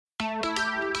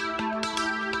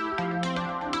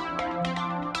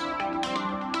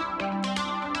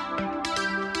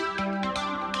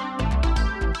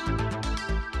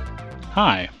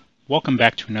Hi, welcome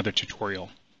back to another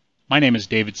tutorial. My name is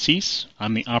David Cease.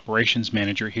 I'm the Operations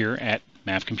Manager here at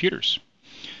MAV Computers.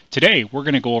 Today we're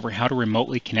going to go over how to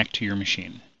remotely connect to your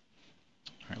machine.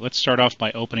 All right, let's start off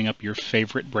by opening up your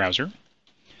favorite browser.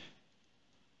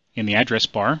 In the address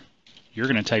bar, you're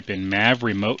going to type in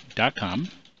mavremote.com.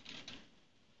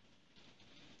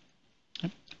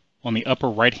 On the upper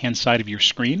right hand side of your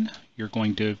screen, you're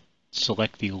going to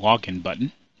select the login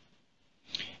button.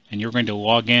 And you're going to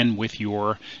log in with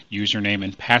your username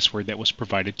and password that was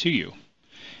provided to you.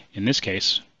 In this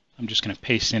case, I'm just going to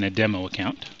paste in a demo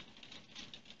account.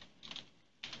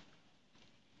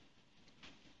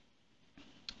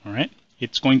 All right,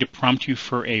 it's going to prompt you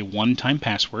for a one-time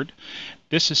password.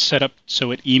 This is set up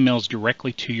so it emails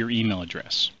directly to your email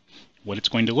address. What it's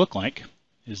going to look like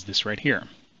is this right here.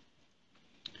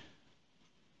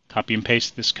 Copy and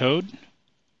paste this code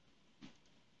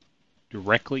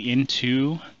directly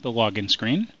into the login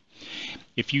screen.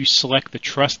 If you select the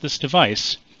Trust This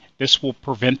Device, this will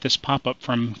prevent this pop-up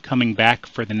from coming back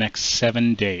for the next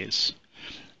 7 days.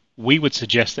 We would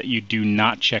suggest that you do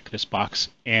not check this box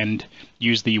and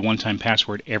use the one-time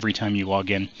password every time you log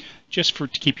in, just to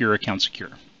keep your account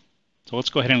secure. So let's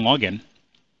go ahead and log in.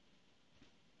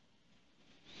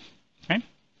 Okay.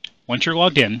 Once you're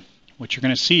logged in, what you're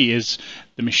going to see is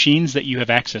the machines that you have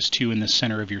access to in the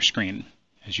center of your screen.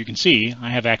 As you can see, I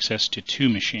have access to 2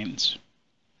 machines.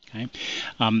 Okay.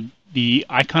 The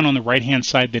icon on the right-hand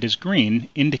side that is green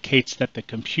indicates that the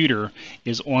computer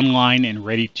is online and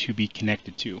ready to be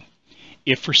connected to.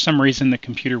 If for some reason the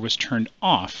computer was turned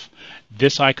off,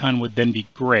 this icon would then be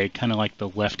gray, kind of like the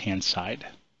left-hand side.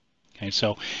 Okay,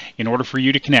 so in order for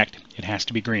you to connect, it has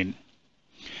to be green.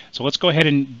 So let's go ahead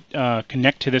and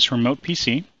connect to this remote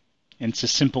PC. And it's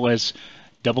as simple as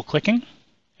double-clicking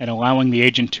and allowing the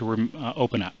agent to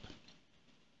open up.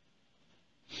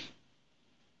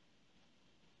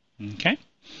 Okay,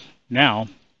 now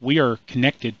we are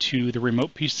connected to the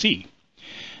remote PC.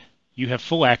 You have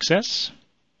full access.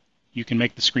 You can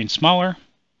make the screen smaller.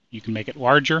 You can make it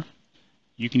larger.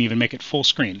 You can even make it full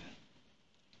screen.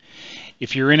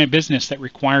 If you're in a business that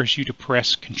requires you to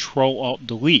press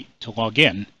Control-Alt-Delete to log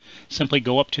in, simply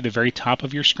go up to the very top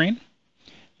of your screen.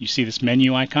 You see this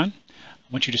menu icon.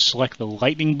 I want you to select the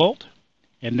lightning bolt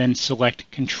and then select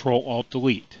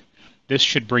Control-Alt-Delete. This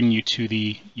should bring you to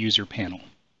the user panel.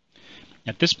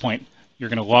 At this point, you're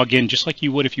going to log in just like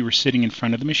you would if you were sitting in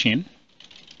front of the machine.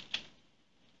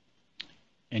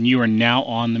 And you are now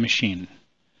on the machine.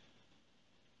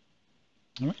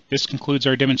 All right, this concludes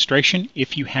our demonstration.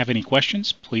 If you have any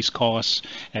questions, please call us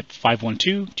at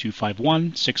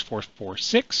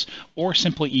 512-251-6446 or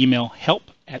simply email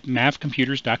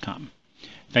help@mavcomputers.com.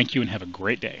 Thank you and have a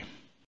great day.